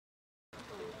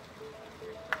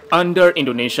Under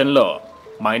Indonesian law,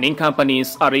 mining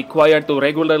companies are required to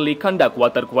regularly conduct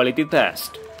water quality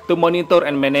tests to monitor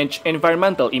and manage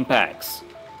environmental impacts.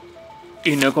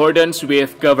 In accordance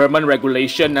with Government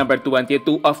Regulation Number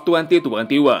 22 of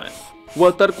 2021,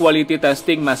 water quality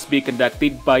testing must be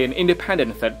conducted by an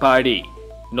independent third party,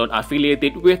 not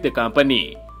affiliated with the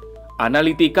company.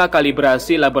 Analitika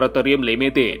Kalibrasi Laboratorium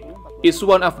Limited is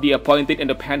one of the appointed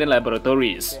independent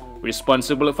laboratories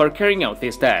responsible for carrying out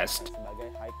this test.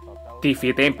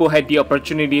 TV Tempo had the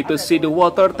opportunity to see the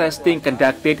water testing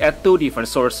conducted at two different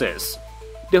sources.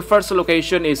 The first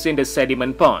location is in the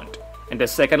sediment pond, and the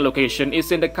second location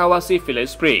is in the Kawasi village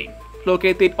spring,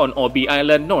 located on Obi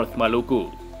Island, North Maluku.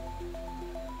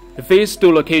 These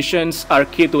two locations are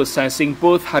key to assessing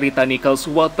both Harita Nickel's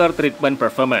water treatment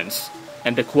performance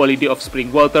and the quality of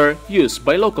spring water used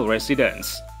by local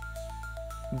residents.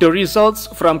 The results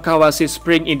from Kawasi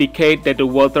Spring indicate that the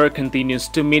water continues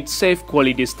to meet safe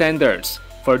quality standards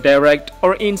for direct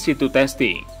or in-situ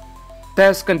testing.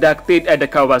 Tests conducted at the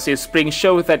Kawasi Spring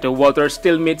show that the water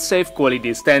still meets safe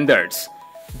quality standards.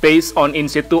 Based on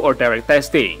in-situ or direct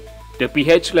testing, the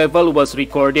pH level was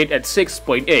recorded at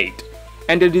 6.8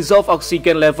 and the dissolved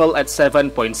oxygen level at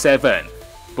 7.7,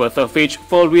 both of which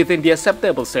fall within the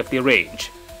acceptable safety range.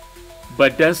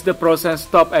 But does the process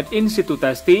stop at in-situ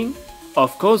testing?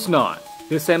 Of course not.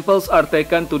 The samples are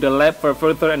taken to the lab for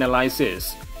further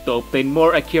analysis to obtain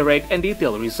more accurate and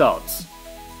detailed results.